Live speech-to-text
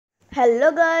Hello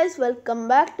guys, welcome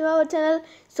back to our channel.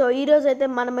 So ఈరోజు అయితే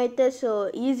మనమైతే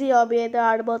ఈజీ ఆబీ అయితే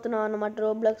ఆడబోతున్నాం అనమాట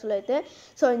రోబ్లాక్స్లో అయితే.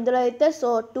 సో ఇందులో అయితే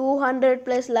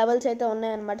 200+ లెవెల్స్ అయితే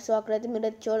ఉన్నాయన్నమాట. సో అక్కడైతే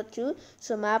మీరైతే చూడొచ్చు.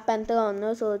 సో మ్యాప్ ఎంతగా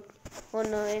ఉందో. సో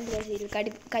ఏంటి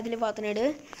కదిలిపోతున్నాడు.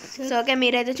 సో ఓకే,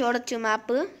 మీరైతే చూడొచ్చు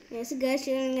మ్యాప్. గైస్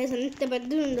ఎంత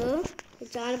పెద్దది ఉందో,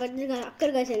 చాలా పెద్దది. అక్కడ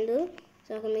కాసిండు.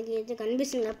 సో అక్కడ మీకు అయితే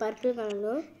కనిపిస్తుంది పర్పుల్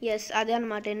కలర్లో. ఎస్, అదే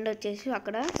అనమాట. ఎండ్ వచ్చేసి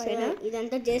అక్కడ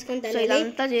ఇదంతా చేసుకొని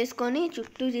ఇదంతా చేసుకొని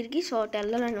చుట్టూ తిరిగి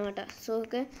వెళ్ళాలన్నమాట. సో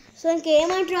ఓకే, సో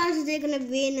ఇంకేమంటారు ఆల్సో చేయకుండా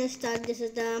వేను స్టార్ట్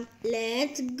చేసేద్దాం.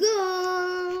 Let's go.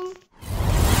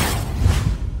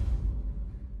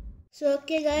 So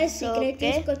okay guys, ఇక్కడ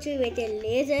తీసుకొచ్చి ఇవైతే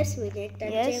లేజర్స్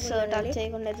టచ్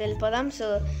చేయకుండా వెళ్ళిపోదాం.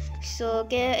 సో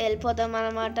ఓకే, వెళ్ళిపోదాం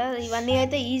అనమాట. ఇవన్నీ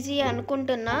అయితే ఈజీ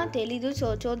అనుకుంటున్నా, తెలీదు. సో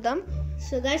చూద్దాం.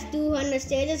 సో గైస్ 200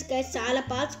 స్టేజెస్ గైస్, చాలా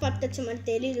పార్ట్స్ పట్టొచ్చు, మనకు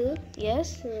తెలీదు.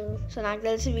 ఎస్, సో నాకు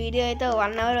తెలిసి వీడియో అయితే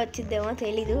 1 hour వచ్చిద్దేమో,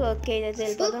 తెలీదు. ఓకే, ఇదైతే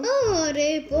వెళ్ళిపోతాం.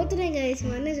 రేపు పోతున్నాయి గైస్,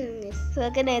 మొన్న చూడండి. సో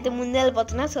ఓకే, నేనైతే ముందే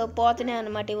వెళ్ళిపోతున్నా. సో పోతున్నాయి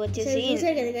అనమాట. ఇవి వచ్చేసి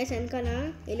చూసారు కదా గైస్, వెనకాల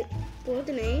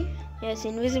పోతున్నాయి. ఎస్,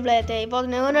 ఇన్విజిబుల్ అయితే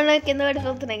అయిపోతున్నాయి. కింద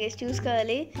పడిపోతున్నాయి గైస్,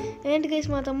 చూసుకోవాలి. ఏంటి గైస్,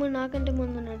 మా తమ్ముడు నాకంటే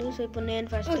ముందు ఉన్నాడు. సో ఇప్పుడు నేను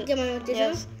ఫస్ట్.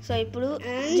 సో ఇప్పుడు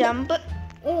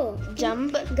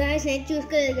జంప్ గైస్, నేను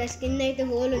చూసుకోలేదు గైస్, కింద అయితే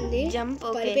హోల్ ఉంది. జంప్.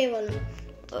 పడిపోయేవాళ్ళం.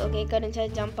 ఓకే, ఇక్కడ నుంచి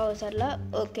అయితే జంప్ అవసరంలా.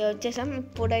 ఓకే, వచ్చేసాం.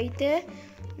 ఇప్పుడైతే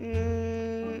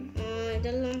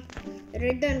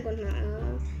రెడ్ అనుకుంటున్నా.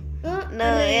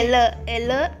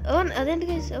 ఎల్లో. అదేంటి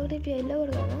గైస్, ఒకటి ఎల్లో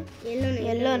కూడా కదా.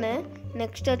 ఎల్లోనే.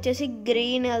 నెక్స్ట్ వచ్చేసి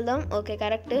గ్రీన్ వెళ్దాం. Okay,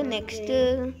 correct. Next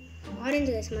orange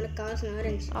guys, మనకు కావాల్సిన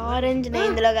ఆరెంజ్. నేను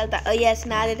ఇందులోకి వెళ్తా. ఎస్,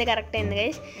 నాదైతే కరెక్ట్ అయింది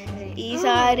గైస్.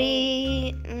 ఈసారి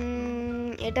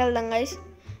ఎటు వెళ్దాం గైస్?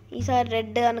 ఈసారి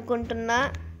రెడ్ అనుకుంటున్నా.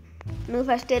 నువ్వు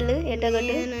ఫస్ట్ వెళ్ళు.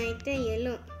 అయితే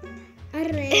yellow,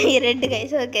 red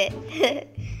guys. Okay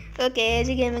okay,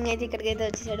 AG gaming అయితే ఇక్కడికైతే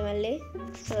వచ్చేసాడు మళ్ళీ.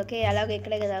 సో ఓకే, అలాగే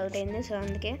ఇక్కడే కదా అవుట్ అయింది. సో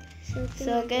అందుకే. సో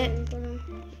ఓకే,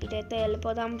 ఇటైతే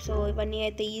వెళ్ళిపోదాం. సో ఇవన్నీ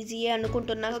అయితే ఈజీ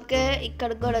అనుకుంటున్నా. ఓకే,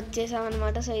 ఇక్కడికి కూడా వచ్చేసాం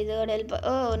అనమాట. సో ఇది కూడా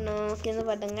కింద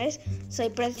పడ్డాం గైస్. సో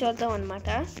ఇప్పుడైతే చూద్దాం అనమాట.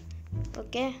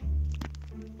 ఓకే,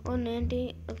 ఏంటి?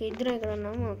 ఓకే, ఇద్దరం ఇక్కడ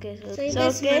ఉన్నాము. Okay,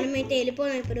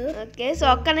 okay. సో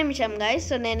ఒక్క నిమిషం గైస్.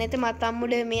 సో నేనైతే మా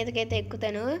తమ్ముడు మీదకైతే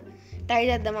ఎక్కుతాను. ట్రై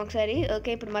చేద్దాం ఒకసారి. ఓకే,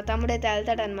 ఇప్పుడు మా తమ్ముడు అయితే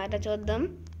వెళ్తాడు అనమాట. చూద్దాం.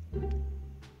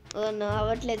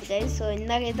 అవ్వట్లేదు గైస్. సో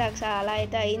ఇందాకైతే ఒకసారి అలా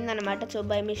అయితే అయిందనమాట. So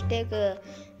by mistake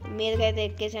మీదకైతే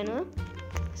ఎక్కేసాను.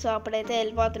 సో అప్పుడైతే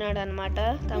వెళ్ళిపోతున్నాడు అనమాట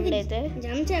తమ్ముడు అయితే.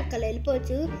 జంప్ చేయక్కల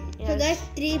వెళ్ళిపోవచ్చు. సో గైస్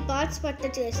 3 parts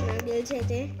పట్టొచ్చు గైస్, నాకు తెలిసి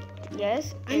అయితే. ఎస్,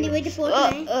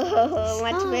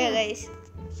 మర్చిపోయా గైస్.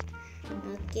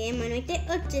 ఓకే, మనమైతే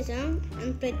వచ్చేసాం.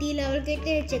 ప్రతి లెవెల్కి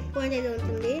అయితే చెక్ పాయింట్ అయితే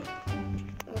ఉంటుంది.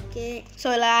 ఓకే, సో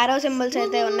ఇలా ఆరో సింబల్స్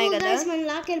అయితే ఉన్నాయి కదా. మనం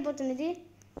లాక్ వెళ్ళిపోతుంది ఇది.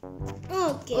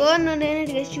 ఓకే,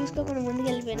 నేనేంటి గైస్, చూసుకోకుండా ముందుకు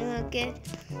వెళ్ళిపోయాను. ఓకే,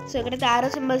 సో ఇక్కడైతే ఆరో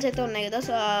సింబల్స్ అయితే ఉన్నాయి కదా.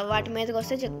 సో వాటి మీదకి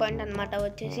వస్తే చెక్ పాయింట్ అనమాట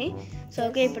వచ్చేసి. సో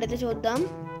ఓకే, ఇప్పుడైతే చూద్దాం.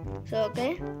 సో ఓకే,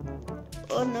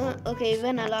 ఓకే,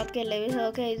 ఇవే నా లాక్కి వెళ్ళేవి. సో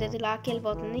ఓకే, ఇదైతే లాక్కి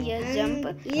వెళ్ళిపోతుంది. Yes, jump.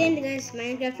 ఇదేంటి గైస్,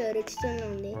 మైన్క్రాఫ్ట్ రిచ్తోనే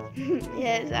ఉంది.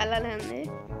 ఎస్, అలానే ఉంది.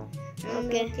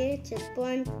 ఓకే, చెక్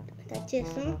పాయింట్ టచ్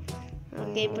చేస్తాం.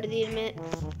 ఓకే, ఇప్పుడు దీని మీద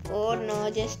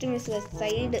జస్ట్ మిస్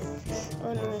సైడ్.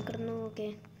 ఇక్కడ. ఓకే,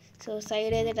 సో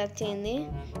సైడ్ అయితే టచ్ అయింది.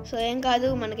 సో ఏం కాదు,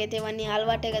 మనకైతే ఇవన్నీ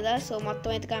అలవాటే కదా. సో మొత్తం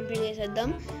అయితే కంప్లీట్ చేసేద్దాం.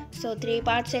 సో 3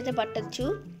 parts అయితే పట్టచ్చు,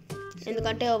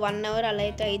 ఎందుకంటే 1 hour అలా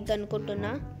అయితే అయిద్ది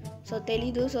అనుకుంటున్నా. సో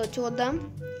తెలీదు. సో చూద్దాం.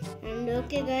 అండ్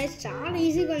ఓకే గైస్, చాలా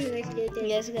ఈజీగా ఉంది గైస్.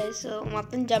 ఎస్ గైస్, సో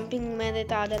మొత్తం జంపింగ్ మీద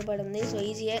అయితే ఆధారపడి ఉంది. సో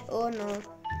ఈజీయే.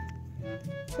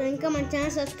 సో ఇంకా మన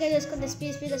ఛానల్ సబ్స్క్రైబ్ చేసుకోండి.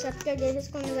 స్పీడ్గా సబ్స్క్రైబ్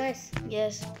చేసేసుకోండి గైస్.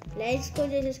 ఎస్, లైక్స్ కూడా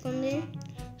చేసేసుకోండి.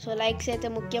 సో లైక్స్ అయితే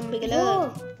ముఖ్యం బిగిలో.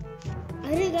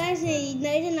 అరే గైస్,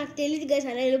 ఇదైతే నాకు తెలియదు గైస్.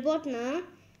 అలా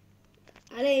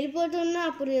వెళ్ళిపోతున్నా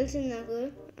అప్పుడు తెలిసింది నాకు.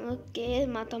 ఓకే,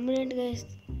 మా తమ్ముడు ఏంటి గైస్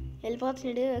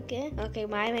వెళ్ళిపోతున్నాడు. Okay okay,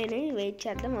 మాయమైనాయి. వెయిట్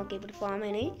చేద్దాం. ఓకే, ఇప్పుడు ఫామ్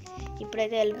అయినాయి.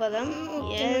 ఇప్పుడైతే వెళ్ళిపోదాం.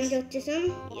 వచ్చేసాం.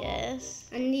 ఎస్,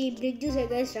 అన్ని బ్రిడ్జ్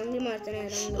గైస్ రంగులు మారుతున్నాయి.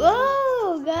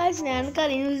 గైస్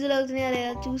వెనకాల యూజులు అవుతున్నాయి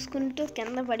లేదా చూసుకుంటూ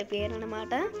కింద పడిపోయారు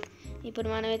అనమాట. ఇప్పుడు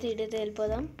మనమైతే ఇటైతే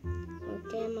వెళ్ళిపోదాం.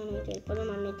 ఓకే, మనమైతే వెళ్ళిపోదాం.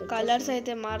 అన్నీ కలర్స్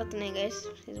అయితే మారుతున్నాయి గైస్,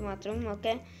 ఇది మాత్రం.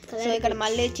 ఓకే, సో ఇక్కడ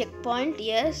మళ్ళీ చెక్ పాయింట్.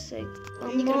 ఎస్,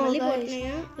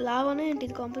 లావానే ఏంటి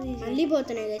ఇది కాంపోజిషన్ మళ్ళీ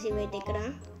పోతున్నాయి గైస్ ఇవైతే ఇక్కడ.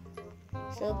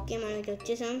 సో ఓకే, మనమైతే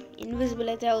వచ్చేసాం. ఇన్విజిబుల్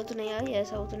అయితే అవుతున్నాయా?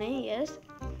 ఎస్, అవుతున్నాయి. ఎస్,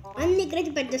 అన్ని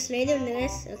ఇక్కడైతే పెద్ద స్లైడ్ ఉంది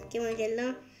గైస్. ఓకే, మనకి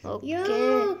వెళ్దాం. ఓకే,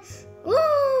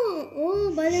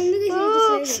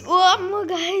 వామ్మో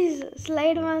గైస్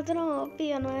స్లైడ్ మాత్రం ఓపీ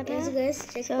అన్నమాట.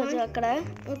 సో అక్కడ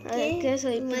ఓకే. సో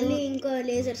మళ్ళీ ఇంకో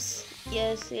లేజర్స్.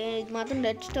 ఎస్ ఇది మాత్రం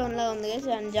రెడ్ స్టోన్ లా ఉంది గైస్.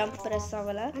 అండ్ జంప్ ప్రెస్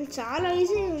అవ్వాలా. చాలా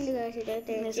ఈజీగా ఉంది గైస్.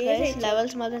 ఇదైతే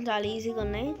లెవెల్స్ మాత్రం చాలా ఈజీగా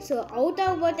ఉన్నాయి. సో అవుట్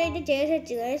అవ్వకపోతే అయితే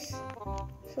చేసేచ్చు గైస్.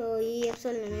 సో ఈ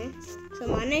ఎపిసోడ్లోనే సో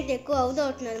మన అయితే ఎక్కువ అవుట్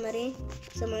అవుతున్నారు మరి.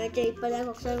 సో మనైతే ఇప్పటిదాకా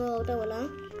ఒకసారి అవుట్ అవ్వాలా.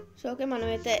 సో ఓకే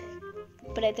మనమైతే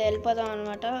ఇప్పుడైతే వెళ్ళిపోదాం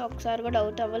అనమాట. ఒకసారి కూడా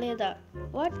అవుట్ అవ్వలేదా?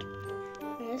 వాట్?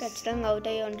 ఖచ్చితంగా అవుట్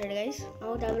అయ్యి ఉంటాడు గైస్.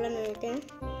 అవుట్ అవ్వలేను అయితే.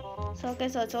 సో ఓకే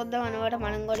సో చూద్దాం అనమాట.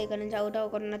 మనం కూడా ఇక్కడ నుంచి అవుట్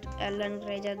అవ్వకుండా వెళ్ళడానికి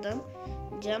ట్రై చేద్దాం.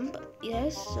 జంప్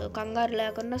ఎస్ కంగారు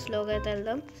లేకుండా స్లోగా అయితే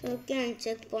వెళ్దాం. So okay and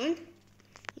check point.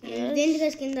 దేనికి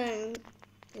గైస్ కింద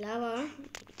lava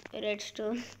red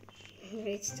stone.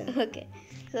 Okay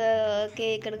so okay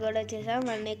ఇక్కడ కూడా వచ్చేసాం.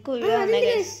 మన ఎక్కువ ఉన్నాయి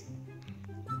గైస్.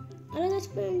 అలా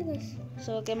చచ్చిపోయింది గైస్. సో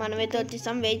ఓకే మనమైతే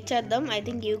వచ్చేసాం. వెయిట్ చేద్దాం. ఐ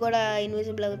థింక్ ఇవి కూడా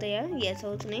ఇన్విజిబుల్ అవుతాయా? ఎస్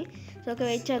అవుతున్నాయి. సో ఓకే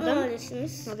వెయిట్ చేద్దాం.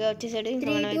 ఓకే వచ్చేసాడు. ఇంకా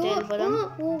మనమైతే వెళ్ళిపోదాం.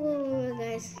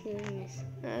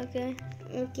 ఓకే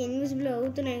ఓకే ఇన్విజిబుల్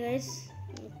అవుతున్నాయి గైస్.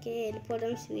 ఓకే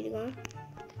వెళ్ళిపోదాం స్పీడ్గా.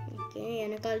 ఓకే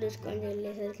వెనకాల చూసుకొని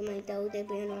వెళ్ళేసరికి మనకి అవుట్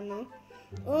అయిపోయాను అన్నాం.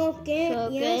 ఓకే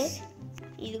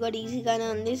ఇది కూడా ఈజీగానే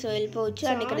ఉంది. సో వెళ్ళిపోవచ్చు.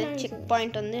 అండ్ ఇక్కడ చెక్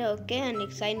పాయింట్ ఉంది. ఓకే అండ్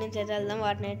సైడ్ నుంచి అయితే వెళ్దాం.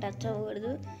 వాటిని టచ్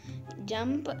అవ్వకూడదు.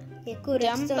 జంప్ ఎక్కువ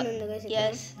జంప్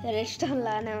ఎస్ రెస్ట్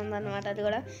లానే ఉందన్నమాట అది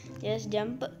కూడా. Yes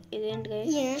jump. ఇదేంటి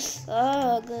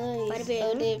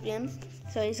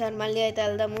సో ఈసారి మళ్ళీ అయితే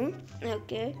వెళ్దాము.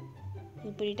 ఓకే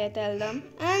ఇప్పుడు ఇటైతే వెళ్దాం.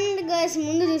 అండ్ గైస్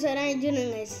ముందు చూసారా ఇది చూడండి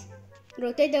గైస్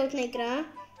రొటేట్ అవుతున్నాయి ఇక్కడ.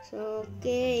 సో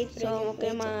ఓకే సో ఓకే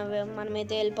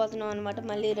మనమైతే వెళ్ళిపోతున్నాం అనమాట.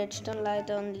 మళ్ళీ రెడ్ స్టోన్ లా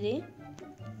అయితే ఉంది ఇది.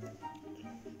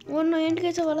 ఏంటి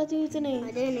గైస్ అలా తిరుగుతున్నాయి?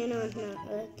 అదే నేను అంటున్నా.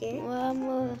 ఓకే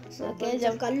ఓకే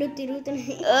కళ్ళు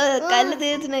తిరుగుతున్నాయి. కళ్ళు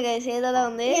తిరుగుతున్నాయి గైస్ ఏదోలా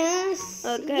ఉంది.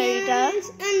 ఓకే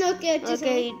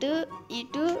ఓకే ఇటు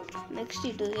ఇటు నెక్స్ట్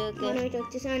ఇటు. ఓకే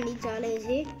వచ్చేసా అండి చాలా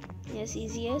ఈజీ. Yes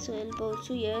easy. సో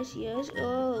వెళ్ళిపోవచ్చు. ఎస్ ఎస్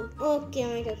ఓకే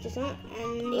వచ్చేసాం.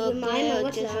 అండ్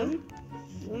వచ్చేసాం.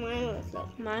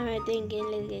 మామైతే ఇంకేం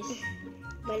లేదు గైస్.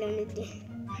 భలే ఉండిద్ది.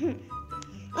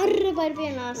 అర్రే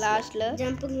పడిపోయాను లాస్ట్లో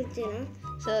జంప్ ఇచ్చాను.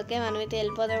 సో ఓకే మనమైతే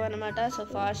వెళ్ళిపోదాం అనమాట. సో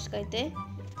ఫాస్ట్గా అయితే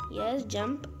ఎస్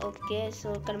జంప్. ఓకే సో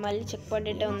ఇక్కడ మళ్ళీ చెక్ పాయింట్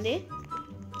అయితే ఉంది.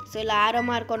 సో ఇలా ఆరో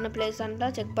మార్క్ ఉన్న ప్లేస్ అంతా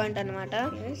చెక్ పాయింట్ అనమాట.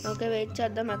 ఓకే వెయిట్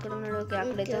చేద్దాం. ఎక్కడ ఉన్నాడు? ఓకే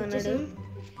అక్కడైతే ఉన్నాడు.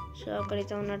 సో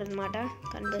అక్కడైతే ఉన్నాడు అనమాట.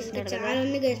 కనిపిస్తున్నాడు చాలా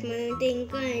ఉంది గైస్. మనమైతే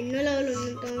ఇంకా ఎన్నో లెవెల్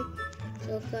ఉంటాం.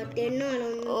 సో ఒక 10 అలా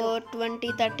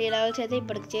 20-30 లెవెల్స్ అయితే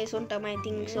ఇప్పటికి చేసి ఉంటాం I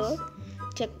think. So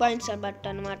check points but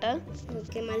అనమాట.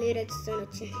 ఓకే మళ్ళీ రెడ్ స్టోన్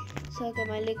వచ్చింది. సో ఓకే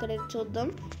మళ్ళీ ఇక్కడ చూద్దాం.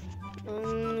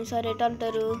 సరే ఎటు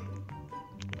అంటారు?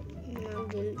 నాకు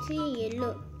తెలిసి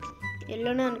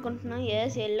ఎల్లోనే అనుకుంటున్నా.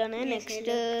 ఎస్ ఎల్లోనే. Next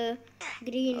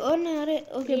green. అరే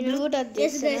ఓకే బ్లూ టచ్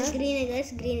చేస్తున్నా.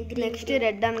 గ్రీన్ నెక్స్ట్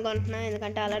రెడ్ అనుకుంటున్నా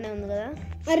ఎందుకంటే అలానే ఉంది కదా.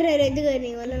 అరే రెడ్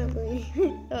నీ వల్ల నాకు.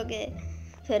 ఓకే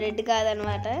సో రెడ్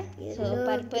కాదనమాట. So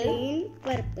purple.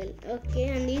 ఓకే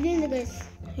అండ్ ఇది ఎందుకు గైస్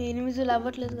ఇన్విజిబుల్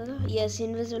అవ్వట్లేదు కదా. ఎస్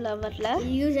ఇన్విజిబుల్ అవ్వట్లే.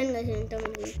 యూజన్ గైస్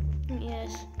ఎంతమంది.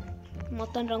 ఎస్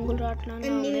మొత్తం రంగులు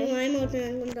రావట్లేదు. మాయమవుతుంది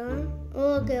అనుకుంటా.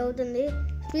 ఓకే అవుతుంది.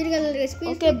 స్పీడ్గా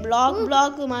ఓకే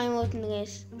బ్లాక్ మాయమవుతుంది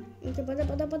గైస్. పద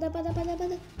పద పద పద పద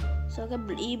పద. సో ఓకే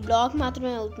ఈ బ్లాక్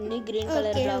మాత్రమే అవుతుంది green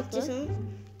colour black.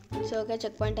 So okay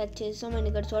check point touch చేసాం. అండ్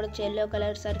ఇక్కడ చూడొచ్చు ఎల్లో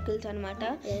కలర్ సర్కిల్స్ అనమాట.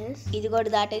 ఇది కూడా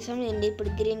దాటేసాం. అండ్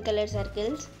ఇప్పుడు గ్రీన్ కలర్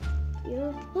సర్కిల్స్.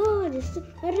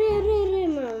 అరే అరే అరే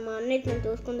మా అన్నయ్య నన్ను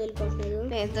తోసుకొని వెళ్ళిపోతున్నాడు.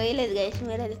 నేను తోయలేదు గైస్.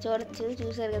 మీరు అది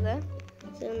చూసారు కదా.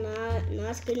 సో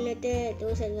నా స్కిల్ అయితే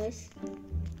తోసారు గైస్.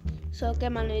 సో ఓకే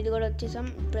మనం ఇది కూడా వచ్చేసాం.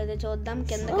 ఇప్పుడైతే చూద్దాం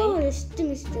కిందకి.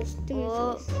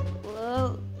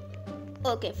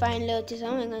 ఓకే ఫైనల్లీ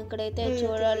వచ్చేసాం. ఇంకా ఇక్కడైతే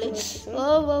చూడాలి.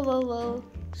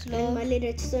 స్లో మళ్ళీ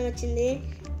రెడ్ స్టోన్ వచ్చింది.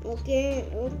 ఓకే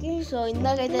సో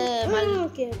ఇందాకైతే మళ్ళీ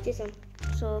వచ్చేసాం.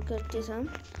 సో ఓకే వచ్చేసాం.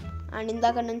 అండ్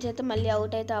ఇందాక నుంచి అయితే మళ్ళీ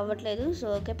అవుట్ అయితే అవ్వట్లేదు. సో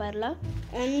ఓకే పర్లా.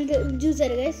 అండ్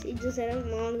చూసారు గైస్ ఇది చూసారా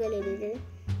మామూలుగా లేదు ఇది.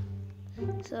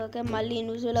 సో ఓకే మళ్ళీ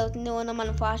ఇన్విజిబుల్ అవుతుంది.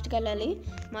 మనం ఫాస్ట్గా వెళ్ళాలి.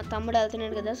 మా తమ్ముడు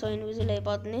వెళ్తున్నాడు కదా. సో ఇన్విజిబుల్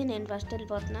అయిపోతుంది. నేను ఫస్ట్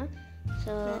వెళ్ళిపోతున్నా.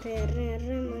 సో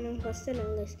మనం ఫస్ట్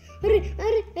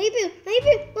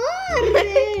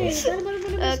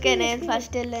ఓకే నేను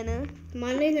ఫస్ట్ వెళ్ళాను.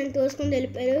 మళ్ళీ నన్ను తోసుకొని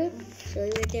వెళ్ళిపోయారు. సో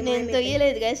నేను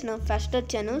తొయ్యలేదు గైస్. నేను ఫస్ట్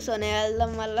వచ్చాను. సో నేను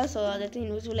వెళ్ళడం వల్ల సో అదైతే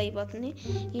ఇన్విజిబుల్ అయిపోతుంది.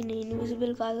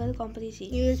 ఇన్విజిబుల్ కాదు కదా కొంపతీసి.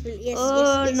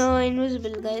 No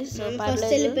invisible guys. So first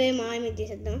వెళ్ళిపోయి మాయమే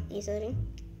చేసేద్దాం ఈసారి.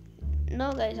 నో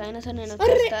గైస్ అయినా సరే నేను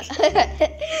వచ్చేస్తా.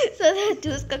 సో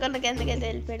చూసుకోకుండా కిందకైతే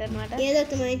వెళ్ళిపోయాడు అనమాట. ఏదో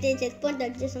అయితే చెక్ పాయింట్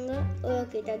టచ్ చేస్తాం.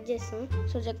 ఓకే టచ్ చేస్తాం.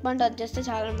 సో చెక్ పాయింట్ టచ్ చేస్తే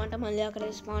చాలా అనమాట. మళ్ళీ అక్కడ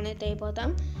స్పాన్ అయితే అయిపోతాం.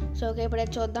 సో ఓకే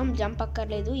ఇప్పుడైతే చూద్దాం. జంప్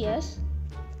అక్కర్లేదు. Yes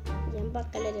jump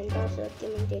అక్కర్లేదంట. సో ఓకే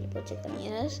మనం వెళ్ళిపోచేద్దాం.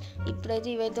 ఎస్ ఇప్పుడైతే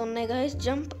ఇవైతే ఉన్నాయి గైస్.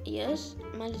 జంప్. ఎస్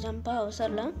మళ్ళీ జంప్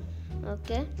అవసరంలా.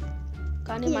 ఓకే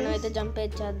కానీ మనం అయితే జంప్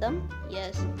చేద్దాం.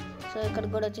 ఎస్ సో ఇక్కడ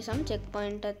కూడా వచ్చేసాం. చెక్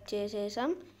పాయింట్ టచ్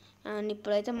చేసేసాం. అండ్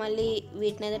ఇప్పుడైతే మళ్ళీ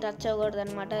వీటిని అయితే టచ్ అవ్వకూడదు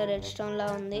అనమాట. రెడ్ స్టోన్ లా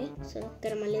ఉంది. సో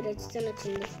ఇక్కడ మళ్ళీ రెడ్ స్టోన్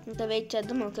వచ్చింది. ఇంకా వెయిట్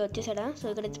చేద్దాం. ఓకే వచ్చేసాడా. సో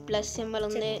ఇక్కడ ప్లస్ సింబల్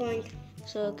ఉంది.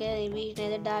 సో ఓకే వీటిని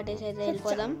అయితే డాటేసి అయితే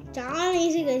వెళ్ళిపోదాం. చాలా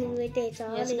ఈజీగా అయితే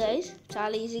గైస్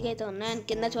చాలా ఈజీగా అయితే ఉన్నాయి. అండ్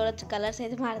కింద చూడొచ్చు కలర్స్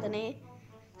అయితే మారుతున్నాయి.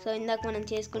 సో ఇందాక మనం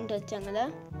చేసుకుంటూ వచ్చాం కదా.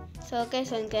 సో ఓకే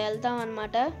సో ఇంకా వెళ్తాం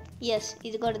అనమాట. ఎస్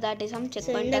ఇది కూడా దాటేసాం. చెక్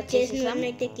పాయింట్ టచ్ చేసేసాం.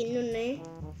 అయితే కింద ఉన్నాయి.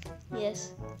 ఎస్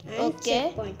ఓకే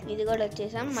ఇది కూడా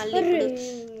వచ్చేసాం. మళ్ళీ ఇప్పుడు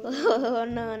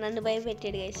నన్ను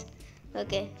భయపెట్టాడు గైస్.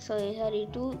 ఓకే సో ఈసారి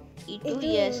ఇటు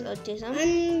ఎస్ వచ్చేసాం.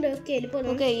 అండ్ ఓకే వెళ్ళిపోదాం.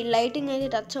 ఓకే ఈ లైటింగ్ అయితే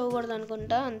టచ్ అవ్వకూడదు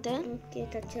అనుకుంటా అంతే. ఓకే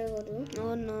టచ్ అవ్వకూడదు.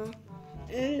 అవును.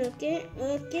 And okay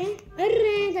okay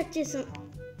array touch చేసాం.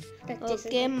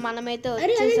 ఓకే మనమైతే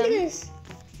వచ్చేసాం.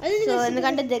 సో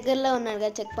ఎందుకంటే దగ్గరలో ఉన్నాడు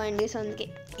కదా చెక్ పాయింట్. సో అందుకే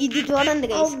ఇది చూడండి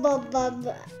గైస్.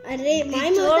 అరే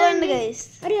చూడండి గైస్.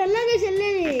 అరే అలాగే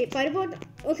చెల్లేది పడిపోతా.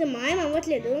 ఓకే మాయం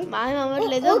అవ్వట్లేదు.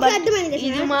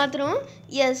 ఇది మాత్రం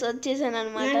ఎస్ వచ్చేసాను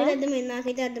అనమాట. అర్థమైంది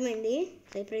నాకైతే అర్థమైంది.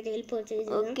 ఇప్పుడైతే వెళ్ళిపోవచ్చు.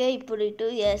 ఓకే ఇప్పుడు ఇటు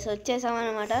ఎస్ వచ్చేసాం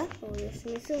అనమాట.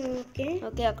 ఓకే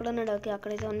ఓకే అక్కడ ఉన్నాడు. ఓకే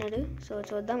అక్కడైతే ఉన్నాడు. సో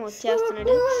చూద్దాం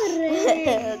వచ్చేస్తున్నాడు.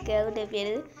 ఓకే ఒకటే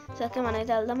పేరు. సో ఓకే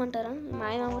మనమైతే వెళ్దామంటారా.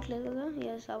 మాయం అవ్వట్లేదు కదా.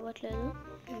 ఎస్ అవ్వట్లేదు.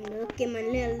 ఓకే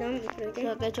మళ్ళీ వెళ్దాం.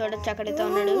 ఓకే చూడొచ్చు అక్కడైతే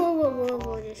ఉన్నాడు.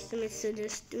 Just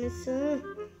miss.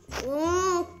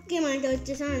 ఓకే మనకి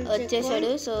వచ్చేసాడు.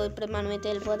 సో ఇప్పుడు మనమైతే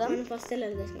వెళ్ళిపోదాం. ఫస్ట్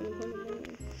వెళ్ళాలి.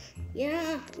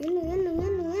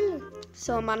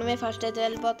 సో మనమే ఫస్ట్ అయితే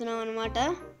వెళ్ళిపోతున్నాం అనమాట.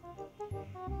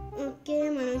 ఓకే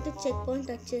మనమైతే చెక్ పాయింట్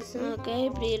టచ్ చేస్తాం. ఓకే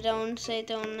ఇప్పుడు ఈ రౌండ్స్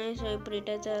అయితే ఉన్నాయి. సో ఇప్పుడు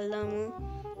ఇటైతే వెళ్దాము.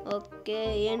 ఓకే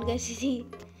ఏంటి గైస్ ఇది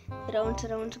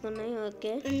రౌండ్స్ ఉన్నాయి.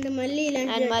 ఓకే అండ్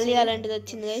మళ్ళీ అలాంటిది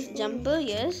వచ్చింది గైస్. జంప్.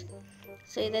 ఎస్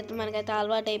సో ఇదైతే మనకైతే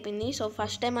అలవాటు అయిపోయింది. సో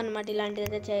ఫస్ట్ టైం అనమాట ఇలాంటిది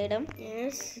అయితే చేయడం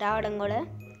రావడం కూడా.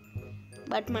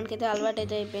 బట్ మనకైతే అలవాటు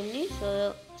అయితే అయిపోయింది. సో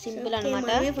సింపుల్ అనమాట.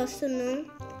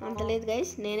 అంత లేదు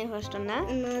గైస్ నేనే ఫస్ట్ ఉన్నా.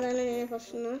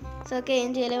 సో ఓకే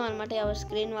ఏం చేయలేము అనమాట. ఎవరి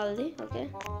స్క్రీన్ వాళ్ళది. ఓకే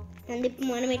అండ్ ఇప్పుడు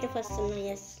మనమైతే ఫస్ట్ ఉన్నాం.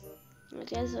 ఎస్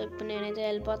ఓకే సో ఇప్పుడు నేనైతే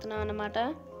వెళ్ళిపోతున్నాం అనమాట.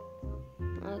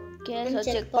 Okay so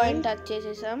check point touch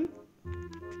చేసేసాం.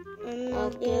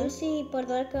 ఓకే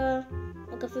ఇప్పటివరకు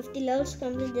ఒక 50 లెవెల్స్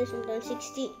కంప్లీట్ చేసి ఉంటాను.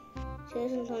 60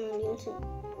 చేసి ఉంటాను తెలిసి.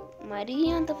 మరీ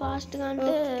అంత ఫాస్ట్గా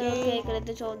అంటే ఓకే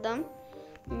ఇక్కడైతే చూద్దాం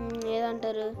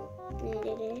ఏదంటారు.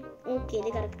 ఓకే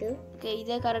ఇది కరెక్ట్. ఓకే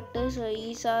ఇదే కరెక్ట్. సో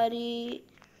ఈసారి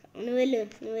నువ్వు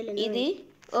ఇది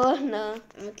ఓ నా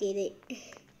ఓకే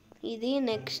ఇది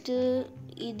నెక్స్ట్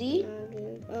ఇది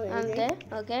అంతే.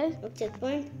 ఓకే చెక్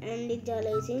పాయింట్ అండ్ ఇది చాలా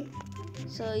ఈజీ.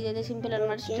 సో ఇదైతే సింపుల్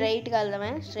అనమాట. స్ట్రైట్గా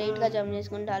వెళ్దామే. స్ట్రైట్గా జంప్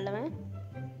చేసుకుంటూ వెళ్దామే.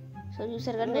 సో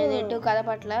చూసారు కదా నేను ఎటు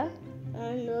కదపట్ల.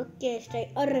 ఓకే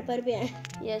స్ట్రైట్ అర్రే పడిపోయా.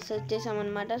 ఎస్ వచ్చేసాం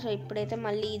అనమాట. సో ఇప్పుడైతే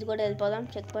మళ్ళీ ఇది కూడా వెళ్ళిపోదాం.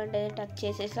 చెక్ పాయింట్ అయితే టచ్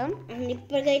చేసేసాం. అండ్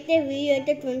ఇప్పటికైతే వీడియో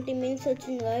అయితే 20 minutes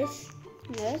వచ్చింది guys.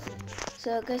 Yes so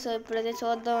okay so ఇప్పుడైతే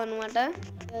చూద్దాం అనమాట.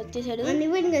 వచ్చేసాడు.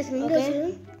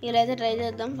 ఇలా అయితే ట్రై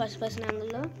చేద్దాం ఫస్ట్ పర్సన్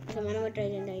యాంగిల్లో. మనం ట్రై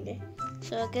చేద్దాం అయితే.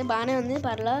 సో ఓకే బాగానే ఉంది.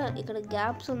 పర్లా ఇక్కడ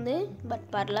గ్యాప్స్ ఉంది బట్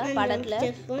పర్లా పడట్లే.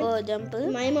 ఓ జంప్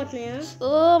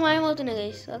మాయమవుతున్నాయి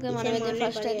గైస్. ఓకే మనమైతే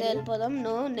ఫస్ట్ అయితే వెళ్ళిపోదాం.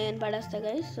 నేను పడేస్తా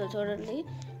గైస్. సో చూడండి.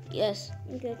 ఎస్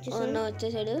నో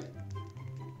వచ్చేసాడు.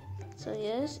 సో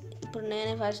ఎస్ ఇప్పుడు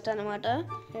నేనే ఫస్ట్ అనమాట.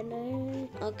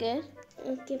 Okay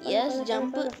yes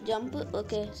jump.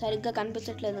 ఓకే సరిగ్గా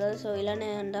కనిపించట్లేదు కదా. సో ఇలానే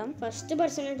అంటాం. ఫస్ట్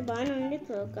పర్సన్ అయితే బాగానే ఉంది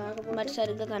బట్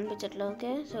సరిగ్గా కనిపించట్లేదు.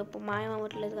 ఓకే సో ఇప్పుడు మాయం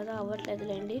అవ్వట్లేదు కదా.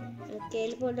 అవ్వట్లేదులేండి. ఓకే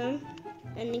వెళ్ళిపోదాం.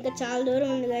 అండ్ ఇంకా చాలా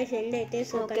దూరం ఉంది గాయ్స్ ఎండ్ అయితే.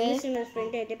 సో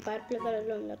ఫ్రంట్ అయితే పర్పుల్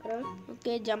కలర్లో ఉంది అక్కడ.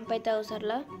 ఓకే జంప్ అయితే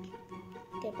అవసరంలా.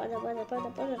 ఓకే పద.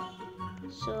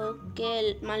 సో ఓకే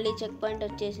మళ్ళీ చెక్ పాయింట్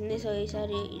వచ్చేసింది. సో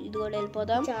ఈసారి ఇది కూడా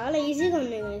వెళ్ళిపోదాం. చాలా ఈజీగా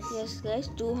ఉన్నాయి guys. Yes guys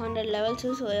 200 levels.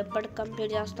 So ఎప్పటికి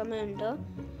కంప్లీట్ చేస్తామో ఏంటో.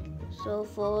 సో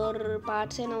 4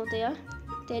 parts అయినా అవుతాయా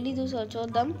తెలీదు. సో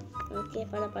చూద్దాం. ఓకే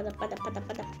పద.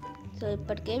 సో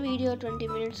ఇప్పటికే వీడియో 20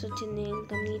 minutes వచ్చింది.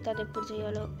 ఇంకా మిగతాది ఎప్పుడు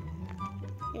చేయాలో.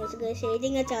 ఎస్ గైస్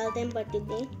ఇంకా చాలా టైం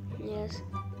పట్టింది. ఎస్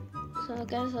సో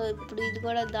ఓకే సో ఇప్పుడు ఇది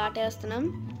కూడా దాటేస్తున్నాం.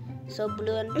 So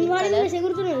blue and pink colour.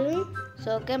 So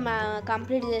okay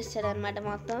complete చేస్తాడు అనమాట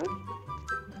మొత్తం.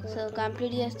 సో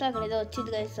కంప్లీట్ చేస్తే అక్కడ ఏదో వచ్చింది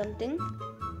guys something.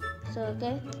 So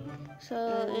okay so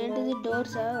ఏంటిది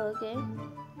డోర్సా. ఓకే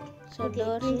సో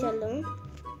డోర్స్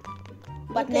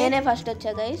బట్ నేనే ఫస్ట్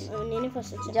వచ్చా గైస్.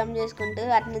 జంప్ చేసుకుంటూ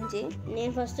అటు నుంచి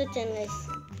నేను ఫస్ట్ వచ్చాను గైస్.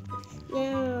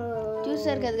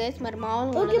 చూసారు కదా గైస్ మరి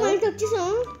మామూలుగా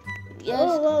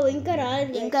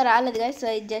ఇంకా రాలేదు గైస్. సో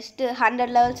జస్ట్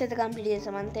 100 లెవెల్స్ అయితే కంప్లీట్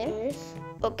చేసాం అంతే.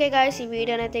 ఓకే గాయస్, ఈ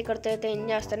వీడియోని అయితే ఇక్కడితో అయితే ఎండ్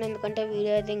చేస్తాను, ఎందుకంటే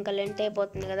వీడియో అయితే ఇంకా లెంత్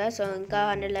అయిపోతుంది కదా. సో ఇంకా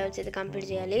 100 లెవెల్స్ అయితే కంప్లీట్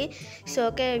చేయాలి. సో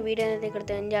ఓకే, వీడియోని అయితే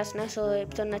ఇక్కడితో ఎండ్ చేస్తున్నా. సో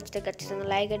ఎపిసోడ్ నచ్చితే ఖచ్చితంగా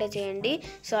లైక్ అయితే చేయండి.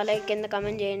 సో అలాగే కింద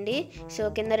కమెంట్ చేయండి. సో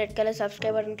కింద red colour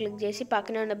subscribe button click చేసి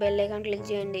పక్కనే ఉన్న బెల్ ఐకాన్ క్లిక్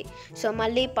చేయండి. సో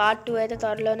మళ్ళీ పార్ట్ 2 అయితే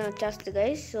త్వరలోనే వచ్చేస్తుంది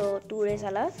గైస్. సో 2 days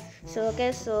అలా. సో ఓకే,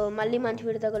 సో మళ్ళీ మంచి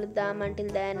వీడియోతో కలుద్దాం.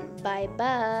 Until then bye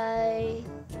bye.